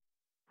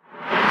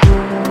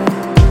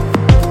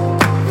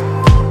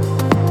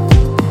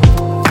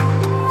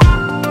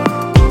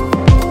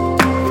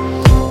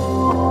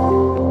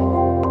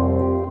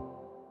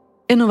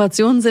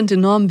Innovationen sind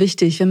enorm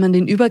wichtig, wenn man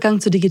den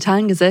Übergang zur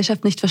digitalen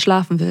Gesellschaft nicht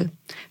verschlafen will.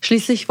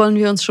 Schließlich wollen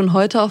wir uns schon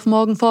heute auf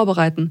morgen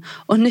vorbereiten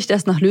und nicht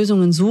erst nach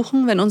Lösungen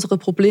suchen, wenn unsere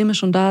Probleme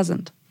schon da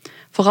sind.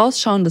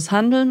 Vorausschauendes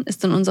Handeln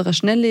ist in unserer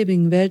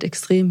schnelllebigen Welt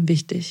extrem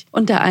wichtig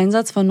und der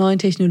Einsatz von neuen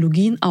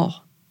Technologien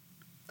auch.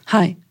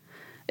 Hi,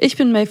 ich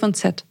bin May von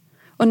Z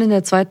und in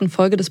der 2.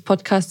 Folge des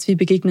Podcasts Wie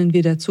begegnen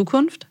wir der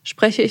Zukunft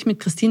spreche ich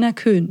mit Christina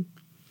Köhn.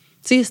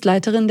 Sie ist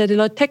Leiterin der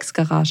Deloitte Text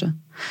Garage,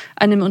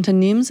 einem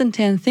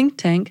unternehmensinternen Think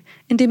Tank,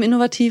 in dem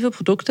innovative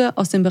Produkte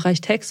aus dem Bereich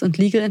Tax und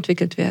Legal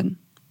entwickelt werden.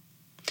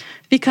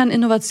 Wie kann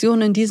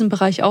Innovation in diesem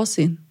Bereich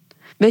aussehen?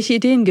 Welche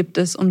Ideen gibt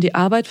es, um die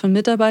Arbeit von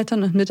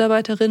Mitarbeitern und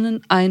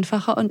Mitarbeiterinnen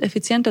einfacher und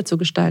effizienter zu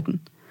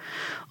gestalten?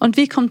 Und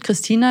wie kommt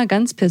Christina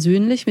ganz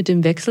persönlich mit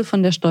dem Wechsel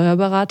von der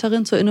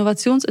Steuerberaterin zur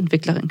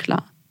Innovationsentwicklerin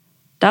klar?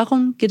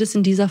 Darum geht es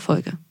in dieser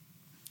Folge.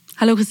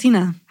 Hallo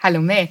Christina.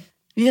 Hallo May.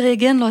 Wie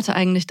reagieren Leute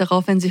eigentlich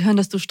darauf, wenn sie hören,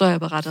 dass du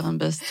Steuerberaterin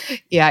bist?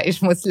 Ja,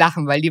 ich muss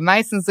lachen, weil die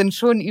meisten sind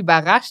schon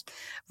überrascht,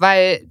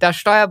 weil das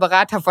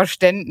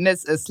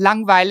Steuerberaterverständnis ist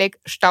langweilig,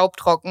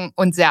 staubtrocken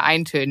und sehr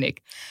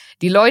eintönig.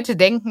 Die Leute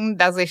denken,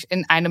 dass ich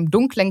in einem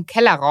dunklen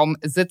Kellerraum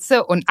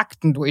sitze und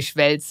Akten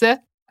durchwälze.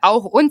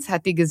 Auch uns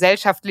hat die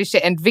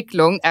gesellschaftliche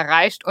Entwicklung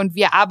erreicht und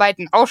wir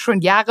arbeiten auch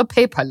schon Jahre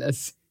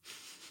paperless.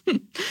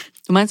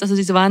 Du meinst also,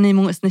 diese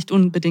Wahrnehmung ist nicht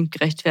unbedingt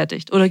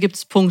gerechtfertigt? Oder gibt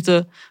es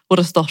Punkte, wo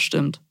das doch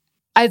stimmt?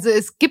 Also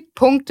es gibt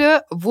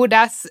Punkte, wo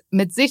das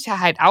mit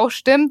Sicherheit auch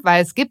stimmt,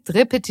 weil es gibt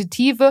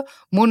repetitive,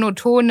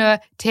 monotone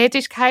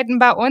Tätigkeiten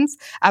bei uns.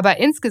 Aber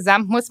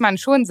insgesamt muss man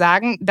schon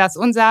sagen, dass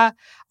unser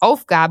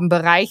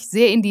Aufgabenbereich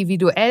sehr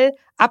individuell,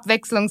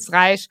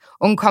 abwechslungsreich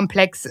und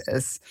komplex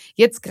ist.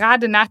 Jetzt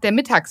gerade nach der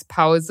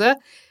Mittagspause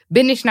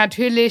bin ich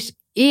natürlich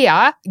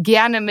eher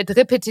gerne mit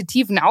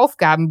repetitiven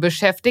Aufgaben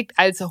beschäftigt,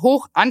 als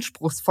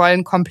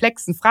hochanspruchsvollen,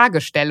 komplexen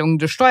Fragestellungen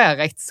des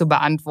Steuerrechts zu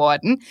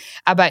beantworten.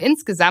 Aber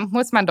insgesamt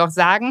muss man doch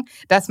sagen,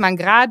 dass man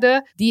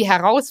gerade die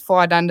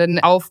herausfordernden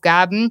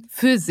Aufgaben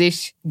für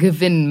sich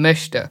gewinnen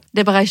möchte.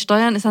 Der Bereich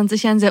Steuern ist an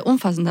sich ein sehr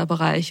umfassender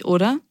Bereich,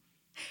 oder?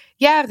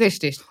 Ja,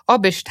 richtig.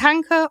 Ob ich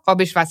tanke,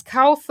 ob ich was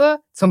kaufe,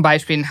 zum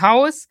Beispiel ein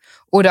Haus,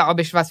 oder ob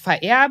ich was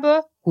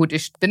vererbe. Gut,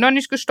 ich bin noch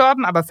nicht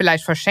gestorben, aber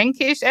vielleicht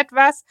verschenke ich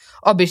etwas.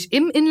 Ob ich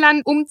im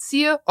Inland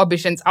umziehe, ob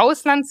ich ins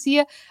Ausland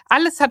ziehe,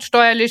 alles hat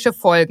steuerliche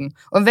Folgen.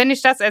 Und wenn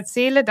ich das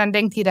erzähle, dann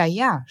denkt jeder,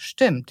 ja,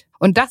 stimmt.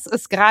 Und das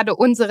ist gerade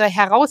unsere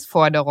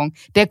Herausforderung.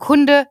 Der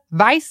Kunde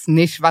weiß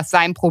nicht, was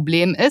sein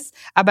Problem ist,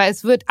 aber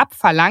es wird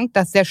abverlangt,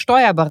 dass der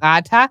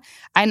Steuerberater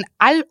ein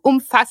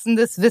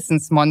allumfassendes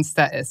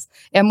Wissensmonster ist.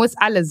 Er muss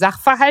alle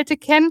Sachverhalte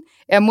kennen,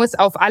 er muss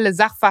auf alle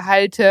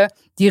Sachverhalte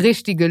die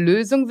richtige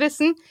Lösung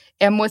wissen,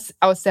 er muss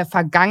aus der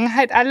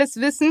Vergangenheit alles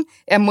wissen,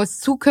 er muss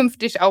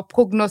zukünftig auch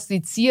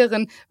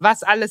prognostizieren,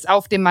 was alles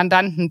auf den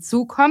Mandanten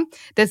zukommt.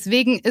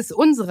 Deswegen ist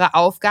unsere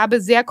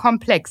Aufgabe sehr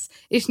komplex.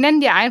 Ich nenne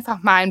dir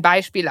einfach mal ein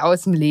Beispiel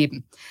aus dem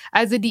Leben.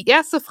 Also die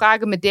erste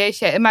Frage, mit der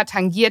ich ja immer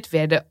tangiert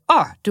werde: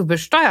 Oh, du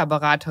bist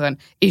Steuerberaterin.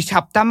 Ich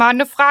habe da mal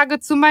eine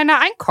Frage zu meiner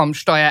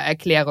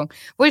Einkommensteuererklärung.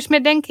 Wo ich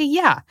mir denke,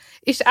 ja,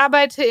 ich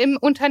arbeite im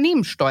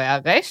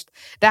Unternehmenssteuerrecht.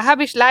 Da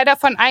habe ich leider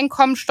von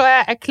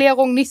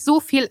Einkommensteuererklärung nicht so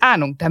viel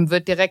Ahnung. Dann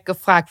wird direkt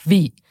gefragt,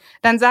 wie?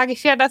 Dann sage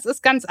ich, ja, das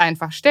ist ganz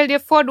einfach. Stell dir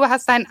vor, du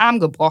hast deinen Arm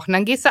gebrochen,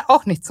 dann gehst du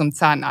auch nicht zum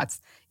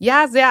Zahnarzt.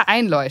 Ja, sehr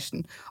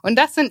einleuchtend. Und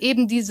das sind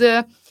eben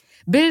diese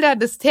Bilder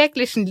des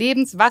täglichen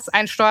Lebens, was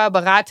ein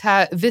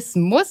Steuerberater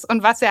wissen muss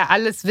und was er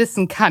alles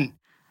wissen kann.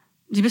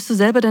 Wie bist du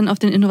selber denn auf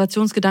den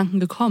Innovationsgedanken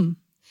gekommen?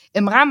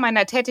 Im Rahmen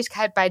meiner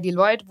Tätigkeit bei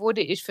Deloitte wurde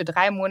ich für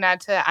 3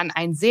 Monate an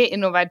ein sehr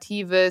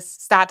innovatives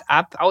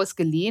Start-up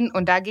ausgeliehen.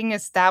 Und da ging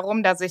es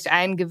darum, dass ich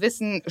einen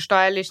gewissen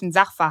steuerlichen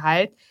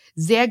Sachverhalt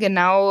sehr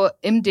genau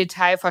im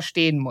Detail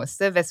verstehen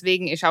musste,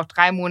 weswegen ich auch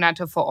 3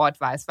 Monate vor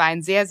Ort war. Es war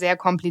ein sehr, sehr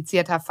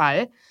komplizierter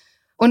Fall.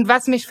 Und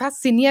was mich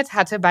fasziniert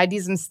hatte bei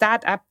diesem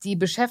Start-up, die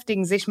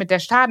beschäftigen sich mit der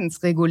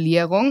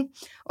Schadensregulierung.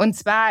 Und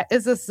zwar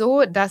ist es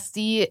so, dass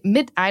die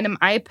mit einem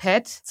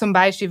iPad, zum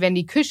Beispiel wenn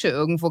die Küche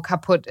irgendwo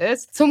kaputt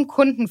ist, zum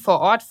Kunden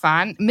vor Ort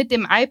fahren, mit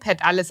dem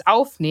iPad alles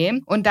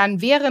aufnehmen und dann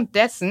während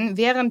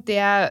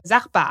der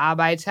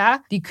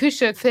Sachbearbeiter die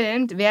Küche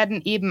filmt,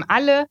 werden eben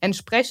alle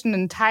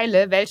entsprechenden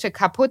Teile, welche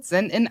kaputt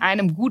sind, in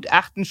einem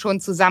Gutachten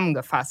schon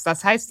zusammengefasst.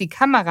 Das heißt, die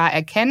Kamera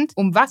erkennt,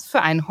 um was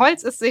für ein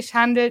Holz es sich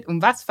handelt,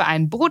 um was für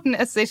einen Boden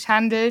es sich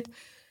handelt,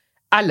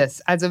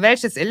 alles. Also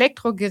welches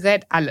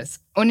Elektrogerät,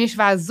 alles. Und ich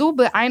war so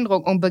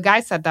beeindruckt und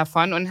begeistert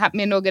davon und habe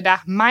mir nur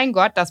gedacht, mein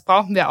Gott, das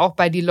brauchen wir auch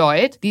bei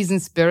Deloitte,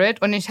 diesen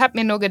Spirit. Und ich habe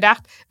mir nur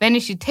gedacht, wenn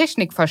ich die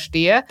Technik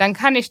verstehe, dann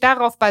kann ich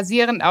darauf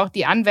basierend auch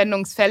die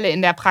Anwendungsfälle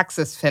in der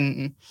Praxis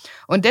finden.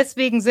 Und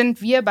deswegen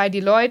sind wir bei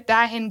Deloitte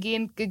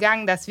dahingehend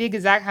gegangen, dass wir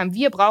gesagt haben,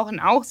 wir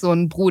brauchen auch so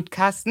einen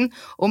Brutkasten,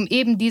 um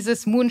eben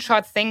dieses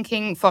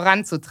Moonshot-Thinking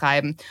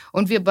voranzutreiben.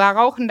 Und wir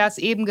brauchen das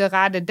eben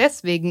gerade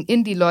deswegen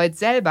in Deloitte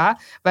selber,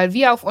 weil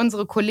wir auf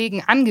unsere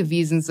Kollegen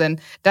angewiesen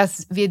sind,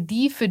 dass wir die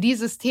die für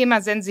dieses Thema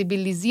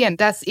sensibilisieren,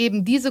 dass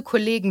eben diese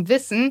Kollegen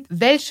wissen,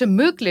 welche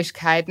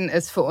Möglichkeiten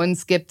es für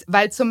uns gibt.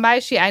 Weil zum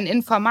Beispiel ein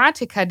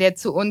Informatiker, der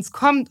zu uns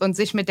kommt und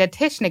sich mit der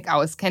Technik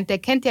auskennt, der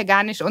kennt ja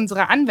gar nicht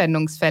unsere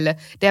Anwendungsfälle.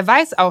 Der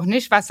weiß auch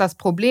nicht, was das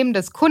Problem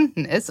des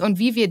Kunden ist und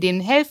wie wir denen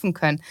helfen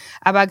können.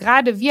 Aber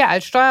gerade wir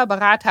als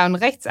Steuerberater und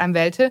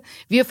Rechtsanwälte,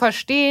 wir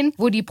verstehen,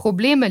 wo die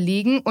Probleme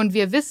liegen und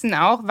wir wissen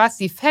auch, was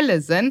die Fälle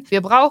sind.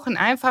 Wir brauchen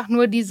einfach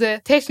nur diese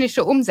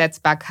technische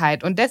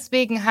Umsetzbarkeit. Und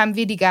deswegen haben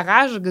wir die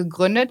Garage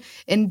gegründet,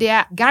 in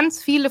der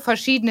ganz viele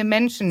verschiedene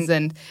Menschen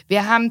sind.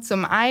 Wir haben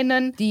zum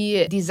einen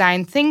die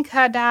Design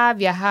Thinker da,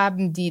 wir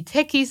haben die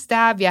Techies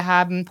da, wir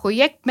haben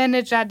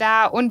Projektmanager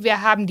da und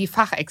wir haben die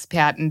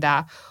Fachexperten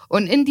da.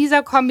 Und in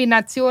dieser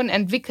Kombination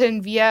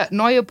entwickeln wir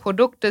neue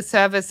Produkte,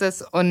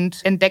 Services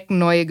und entdecken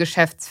neue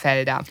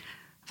Geschäftsfelder.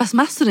 Was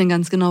machst du denn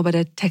ganz genau bei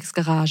der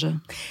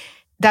Tax-Garage?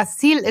 Das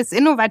Ziel ist,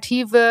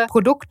 innovative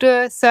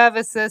Produkte,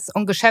 Services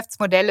und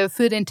Geschäftsmodelle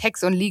für den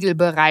Tax- und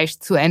Legal-Bereich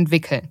zu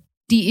entwickeln.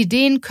 Die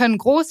Ideen können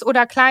groß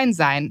oder klein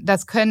sein.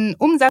 Das können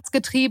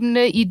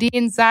umsatzgetriebene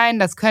Ideen sein,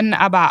 das können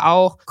aber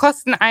auch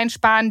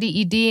kosteneinsparende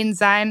Ideen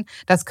sein,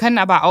 das können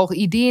aber auch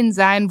Ideen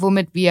sein,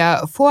 womit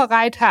wir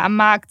Vorreiter am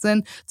Markt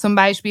sind. Zum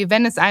Beispiel,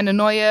 wenn es eine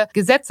neue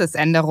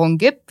Gesetzesänderung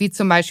gibt, wie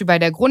zum Beispiel bei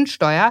der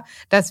Grundsteuer,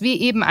 dass wir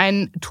eben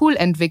ein Tool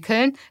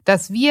entwickeln,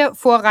 dass wir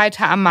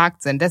Vorreiter am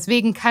Markt sind.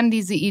 Deswegen kann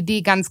diese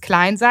Idee ganz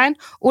klein sein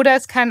oder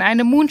es kann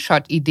eine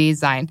Moonshot-Idee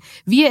sein.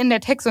 Wir in der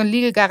Tax- und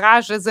Legal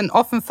Garage sind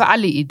offen für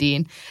alle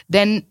Ideen.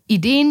 Denn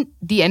Ideen,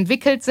 die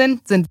entwickelt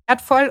sind, sind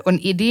wertvoll und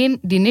Ideen,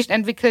 die nicht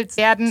entwickelt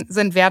werden,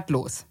 sind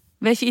wertlos.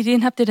 Welche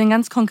Ideen habt ihr denn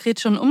ganz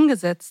konkret schon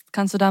umgesetzt?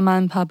 Kannst du da mal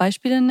ein paar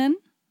Beispiele nennen?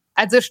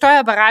 Also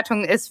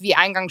Steuerberatung ist, wie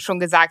eingangs schon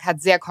gesagt hat,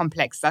 sehr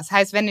komplex. Das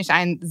heißt, wenn ich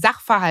einen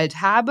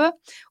Sachverhalt habe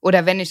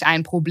oder wenn ich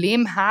ein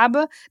Problem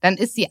habe, dann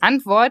ist die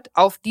Antwort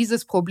auf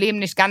dieses Problem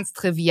nicht ganz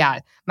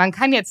trivial. Man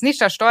kann jetzt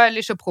nicht das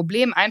steuerliche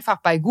Problem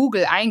einfach bei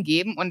Google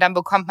eingeben und dann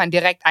bekommt man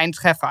direkt einen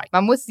Treffer.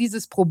 Man muss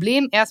dieses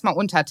Problem erstmal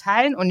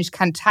unterteilen und ich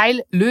kann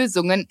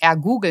Teillösungen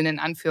ergoogeln in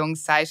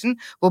Anführungszeichen,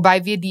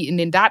 wobei wir die in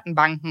den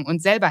Datenbanken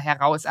uns selber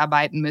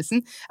herausarbeiten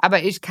müssen.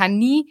 Aber ich kann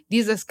nie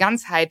dieses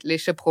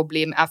ganzheitliche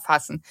Problem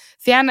erfassen.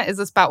 Ferner ist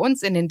es bei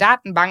uns in den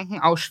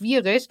Datenbanken auch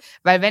schwierig,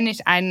 weil wenn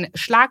ich ein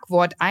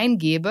Schlagwort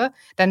eingebe,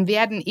 dann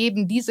werden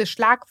eben diese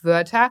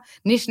Schlagwörter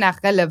nicht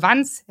nach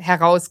Relevanz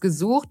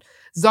herausgesucht,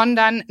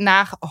 sondern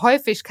nach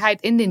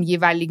Häufigkeit in den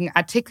jeweiligen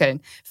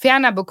Artikeln.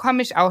 Ferner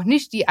bekomme ich auch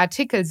nicht die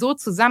Artikel so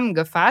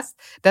zusammengefasst,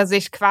 dass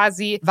ich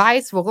quasi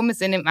weiß, worum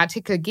es in dem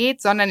Artikel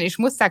geht, sondern ich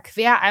muss da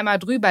quer einmal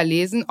drüber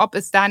lesen, ob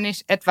es da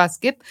nicht etwas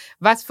gibt,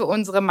 was für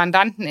unsere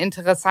Mandanten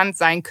interessant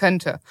sein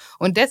könnte.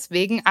 Und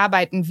deswegen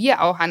arbeiten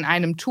wir auch an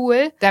einem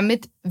Tool,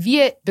 damit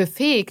wir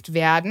befähigt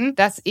werden,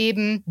 dass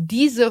eben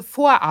diese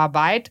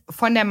Vorarbeit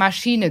von der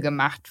Maschine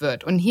gemacht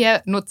wird. Und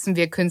hier nutzen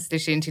wir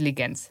künstliche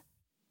Intelligenz.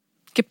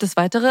 Gibt es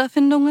weitere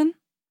Erfindungen?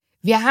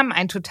 Wir haben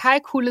ein total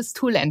cooles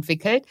Tool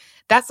entwickelt,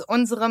 das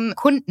unserem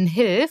Kunden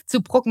hilft,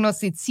 zu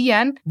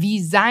prognostizieren,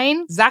 wie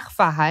sein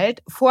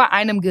Sachverhalt vor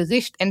einem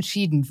Gericht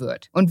entschieden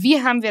wird. Und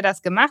wie haben wir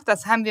das gemacht?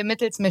 Das haben wir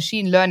mittels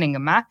Machine Learning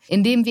gemacht,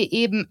 indem wir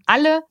eben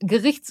alle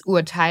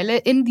Gerichtsurteile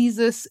in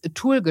dieses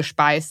Tool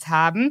gespeist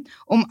haben,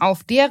 um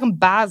auf deren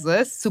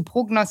Basis zu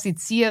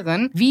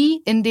prognostizieren,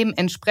 wie in dem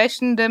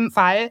entsprechenden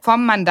Fall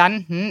vom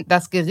Mandanten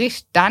das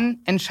Gericht dann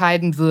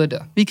entscheiden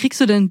würde. Wie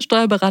kriegst du denn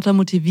Steuerberater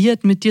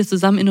motiviert, mit dir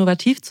zusammen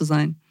innovativ zu sein?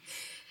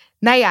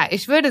 Naja,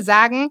 ich würde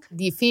sagen,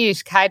 die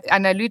Fähigkeit,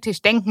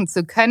 analytisch denken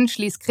zu können,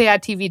 schließt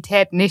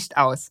Kreativität nicht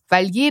aus.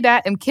 Weil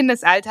jeder im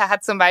Kindesalter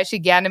hat zum Beispiel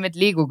gerne mit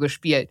Lego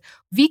gespielt.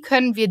 Wie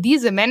können wir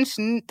diese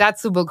Menschen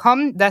dazu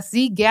bekommen, dass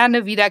sie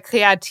gerne wieder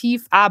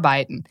kreativ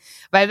arbeiten?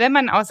 Weil wenn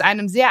man aus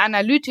einem sehr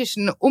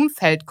analytischen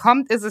Umfeld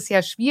kommt, ist es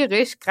ja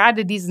schwierig,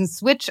 gerade diesen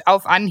Switch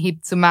auf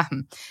Anhieb zu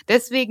machen.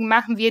 Deswegen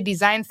machen wir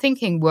Design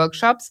Thinking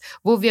Workshops,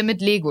 wo wir mit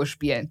Lego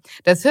spielen.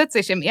 Das hört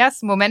sich im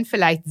ersten Moment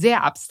vielleicht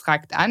sehr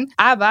abstrakt an,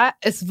 aber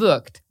es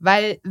wirkt.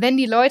 Weil wenn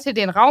die Leute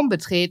den Raum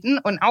betreten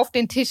und auf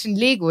den Tischen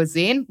Lego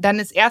sehen, dann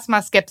ist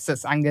erstmal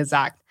Skepsis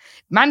angesagt.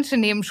 Manche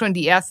nehmen schon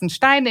die ersten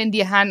Steine in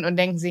die Hand und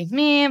denken sich,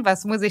 nee,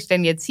 was muss ich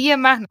denn jetzt hier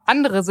machen?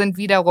 Andere sind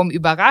wiederum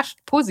überrascht,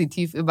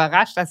 positiv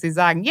überrascht, dass sie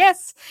sagen,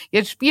 yes,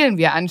 jetzt spielen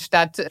wir,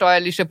 anstatt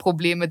steuerliche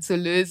Probleme zu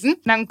lösen.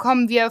 Dann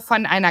kommen wir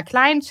von einer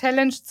kleinen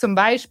Challenge, zum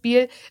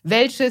Beispiel,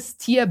 welches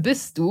Tier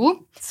bist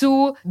du,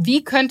 zu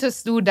wie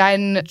könntest du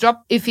deinen Job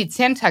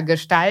effizienter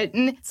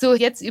gestalten, zu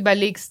jetzt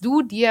überlegst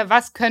du dir,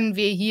 was können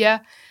wir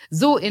hier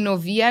so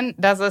innovieren,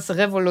 dass es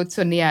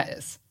revolutionär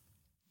ist.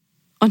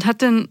 Und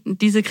hat denn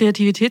diese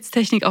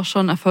Kreativitätstechnik auch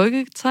schon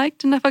Erfolge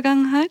gezeigt in der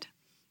Vergangenheit?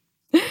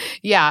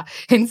 Ja,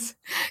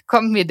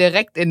 kommt mir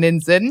direkt in den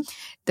Sinn.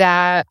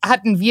 Da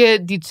hatten wir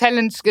die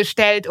Challenge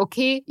gestellt,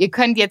 okay, ihr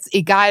könnt jetzt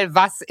egal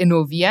was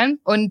innovieren.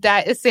 Und da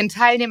ist den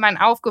Teilnehmern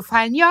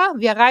aufgefallen, ja,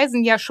 wir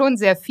reisen ja schon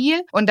sehr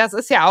viel und das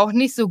ist ja auch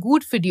nicht so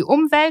gut für die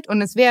Umwelt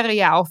und es wäre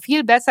ja auch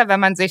viel besser, wenn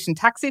man sich ein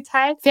Taxi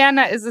teilt.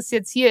 Ferner ist es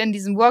jetzt hier in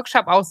diesem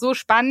Workshop auch so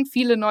spannend,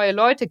 viele neue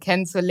Leute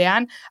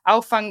kennenzulernen,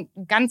 auch von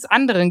ganz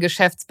anderen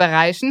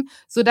Geschäftsbereichen,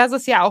 sodass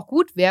es ja auch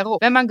gut wäre,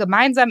 wenn man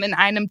gemeinsam in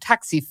einem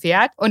Taxi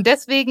fährt. Und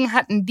deswegen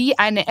hatten die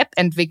eine App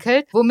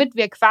entwickelt, womit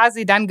wir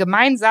quasi dann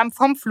gemeinsam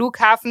vom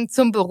Flughafen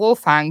zum Büro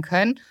fahren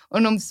können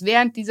und uns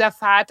während dieser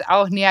Fahrt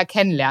auch näher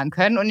kennenlernen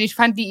können. Und ich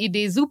fand die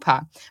Idee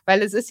super,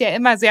 weil es ist ja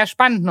immer sehr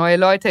spannend, neue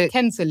Leute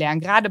kennenzulernen.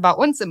 Gerade bei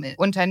uns im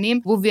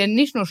Unternehmen, wo wir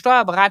nicht nur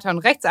Steuerberater und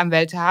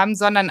Rechtsanwälte haben,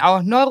 sondern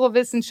auch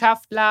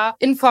Neurowissenschaftler,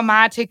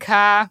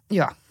 Informatiker,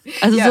 ja.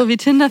 Also ja. So wie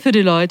Tinder für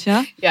die Leute,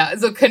 ja? Ja,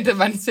 so könnte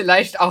man es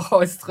vielleicht auch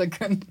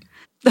ausdrücken.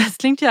 Das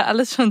klingt ja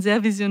alles schon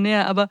sehr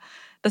visionär, aber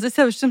das ist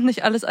ja bestimmt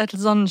nicht alles eitel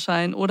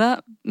Sonnenschein,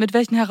 oder? Mit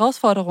welchen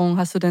Herausforderungen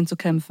hast du denn zu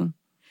kämpfen?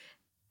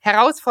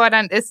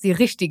 Herausfordernd ist, die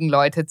richtigen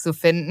Leute zu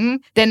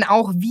finden, denn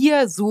auch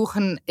wir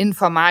suchen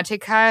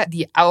Informatiker,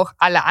 die auch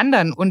alle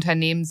anderen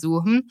Unternehmen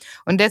suchen.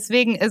 Und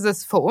deswegen ist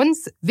es für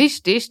uns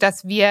wichtig,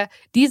 dass wir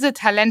diese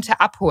Talente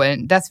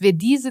abholen, dass wir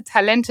diese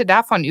Talente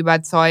davon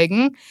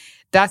überzeugen,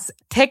 dass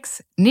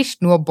Tex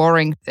nicht nur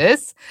boring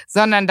ist,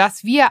 sondern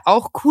dass wir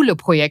auch coole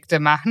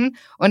Projekte machen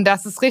und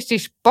dass es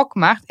richtig Bock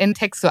macht, in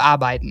Tex zu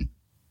arbeiten.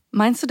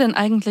 Meinst du denn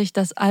eigentlich,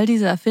 dass all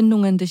diese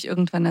Erfindungen dich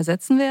irgendwann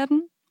ersetzen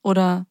werden?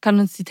 Oder kann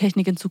uns die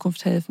Technik in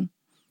Zukunft helfen?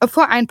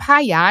 Vor ein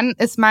paar Jahren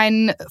ist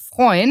mein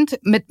Freund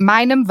mit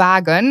meinem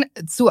Wagen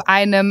zu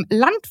einem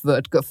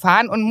Landwirt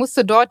gefahren und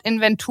musste dort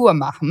Inventur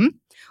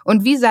machen.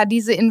 Und wie sah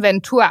diese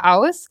Inventur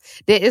aus?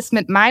 Der ist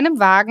mit meinem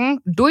Wagen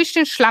durch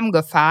den Schlamm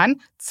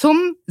gefahren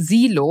zum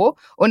Silo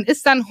und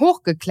ist dann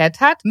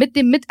hochgeklettert mit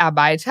dem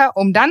Mitarbeiter,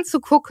 um dann zu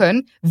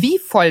gucken, wie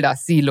voll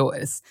das Silo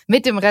ist.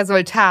 Mit dem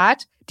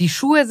Resultat, die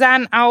Schuhe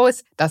sahen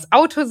aus, das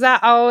Auto sah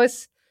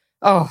aus.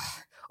 Oh.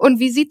 Und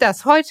wie sieht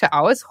das heute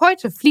aus?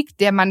 Heute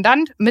fliegt der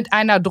Mandant mit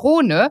einer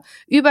Drohne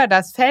über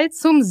das Feld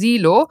zum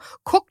Silo,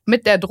 guckt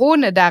mit der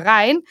Drohne da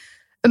rein.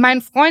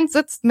 Mein Freund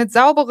sitzt mit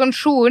sauberen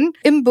Schuhen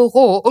im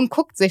Büro und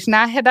guckt sich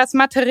nachher das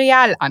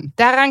Material an.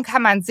 Daran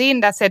kann man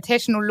sehen, dass der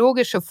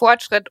technologische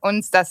Fortschritt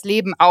uns das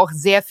Leben auch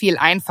sehr viel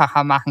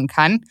einfacher machen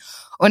kann.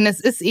 Und es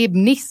ist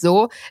eben nicht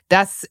so,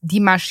 dass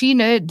die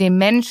Maschine den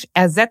Mensch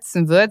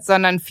ersetzen wird,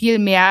 sondern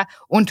vielmehr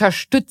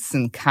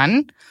unterstützen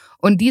kann.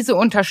 Und diese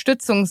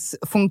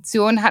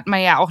Unterstützungsfunktion hat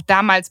man ja auch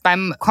damals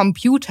beim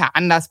Computer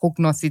anders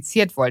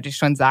prognostiziert, wollte ich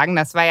schon sagen.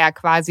 Das war ja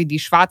quasi die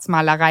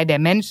Schwarzmalerei der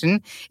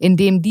Menschen,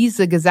 indem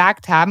diese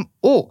gesagt haben,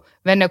 oh,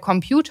 wenn der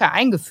Computer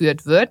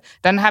eingeführt wird,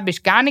 dann habe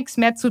ich gar nichts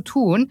mehr zu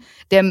tun.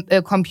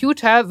 Der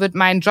Computer wird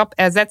meinen Job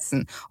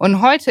ersetzen.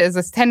 Und heute ist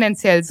es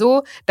tendenziell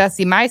so, dass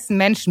die meisten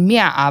Menschen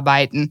mehr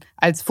arbeiten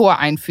als vor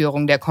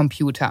Einführung der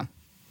Computer.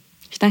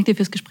 Ich danke dir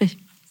fürs Gespräch.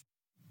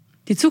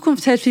 Die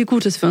Zukunft hält viel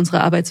Gutes für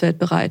unsere Arbeitswelt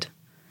bereit.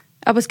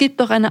 Aber es gibt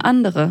noch eine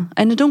andere,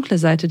 eine dunkle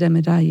Seite der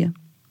Medaille.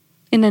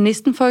 In der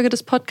nächsten Folge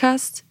des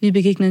Podcasts Wie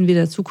begegnen wir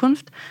der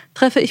Zukunft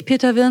treffe ich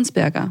Peter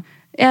Wirnsberger.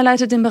 Er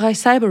leitet den Bereich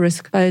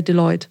Cyber-Risk bei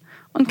Deloitte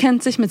und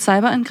kennt sich mit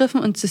Cyberangriffen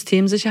und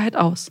Systemsicherheit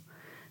aus.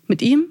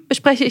 Mit ihm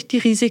bespreche ich die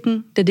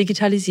Risiken der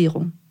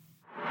Digitalisierung.